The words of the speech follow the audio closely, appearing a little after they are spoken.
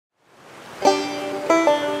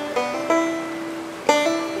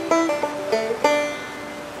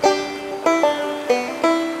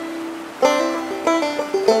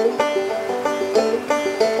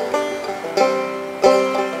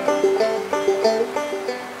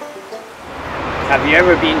Have you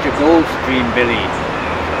ever been to Goldstream, Billy?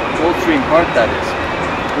 Goldstream Park, that is,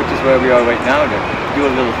 which is where we are right now to do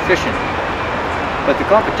a little fishing. But the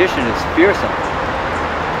competition is fearsome.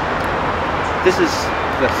 This is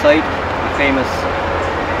the site, the famous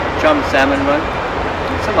chum salmon run.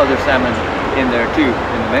 There's some other salmon in there too,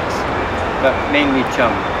 in the mix, but mainly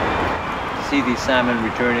chum. See these salmon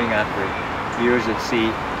returning after years at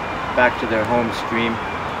sea, back to their home stream.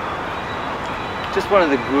 Just one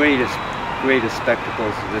of the greatest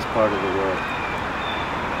spectacles of this part of the world.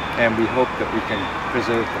 And we hope that we can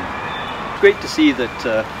preserve them. It's great to see that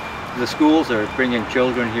the schools are bringing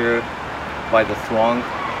children here by the throng.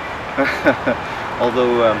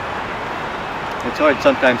 Although it's hard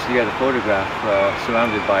sometimes to get a photograph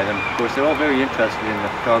surrounded by them. Of course, they're all very interested in the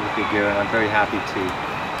photography gear, and I'm very happy to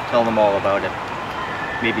tell them all about it.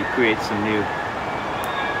 Maybe create some new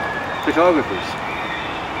photographers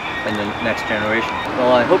in the next generation.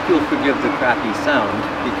 Well, I hope you'll forgive the crappy sound,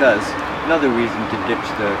 because another reason to ditch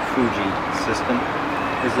the Fuji system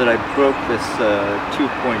is that I broke this 2.5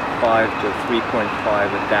 to 3.5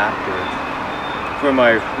 adapter for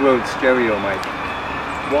my Rode stereo mic.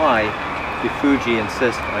 Why did Fuji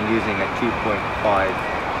insist on using a 2.5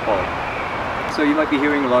 plug? So you might be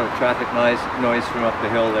hearing a lot of traffic noise from up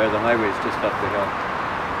the hill there. The highway's just up the hill.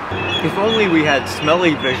 If only we had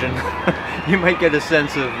smelly vision, you might get a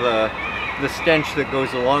sense of the stench that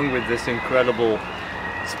goes along with this incredible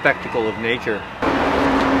spectacle of nature.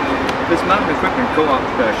 This Mountain Equipment Co-op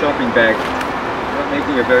shopping bag is not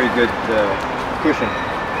making a very good cushion.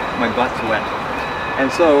 My butt's wet.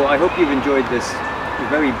 And so I hope you've enjoyed this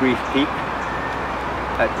very brief peek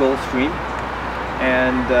at Goldstream.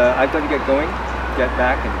 And I've got to get going, get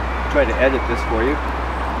back and try to edit this for you.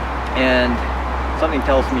 And something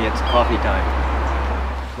tells me it's coffee time.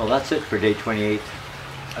 Well, that's it for day 28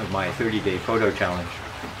 of my 30-day photo challenge.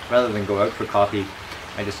 Rather than go out for coffee,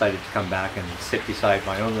 I decided to come back and sit beside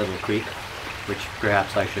my own little creek, which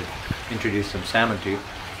perhaps I should introduce some salmon to,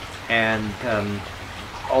 and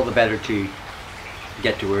all the better to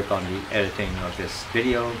get to work on the editing of this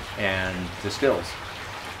video and the stills.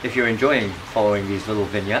 If you're enjoying following these little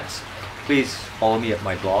vignettes, please follow me at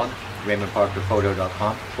my blog,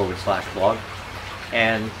 raymondparkerphoto.com/blog,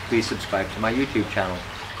 and please subscribe to my YouTube channel.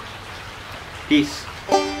 Peace.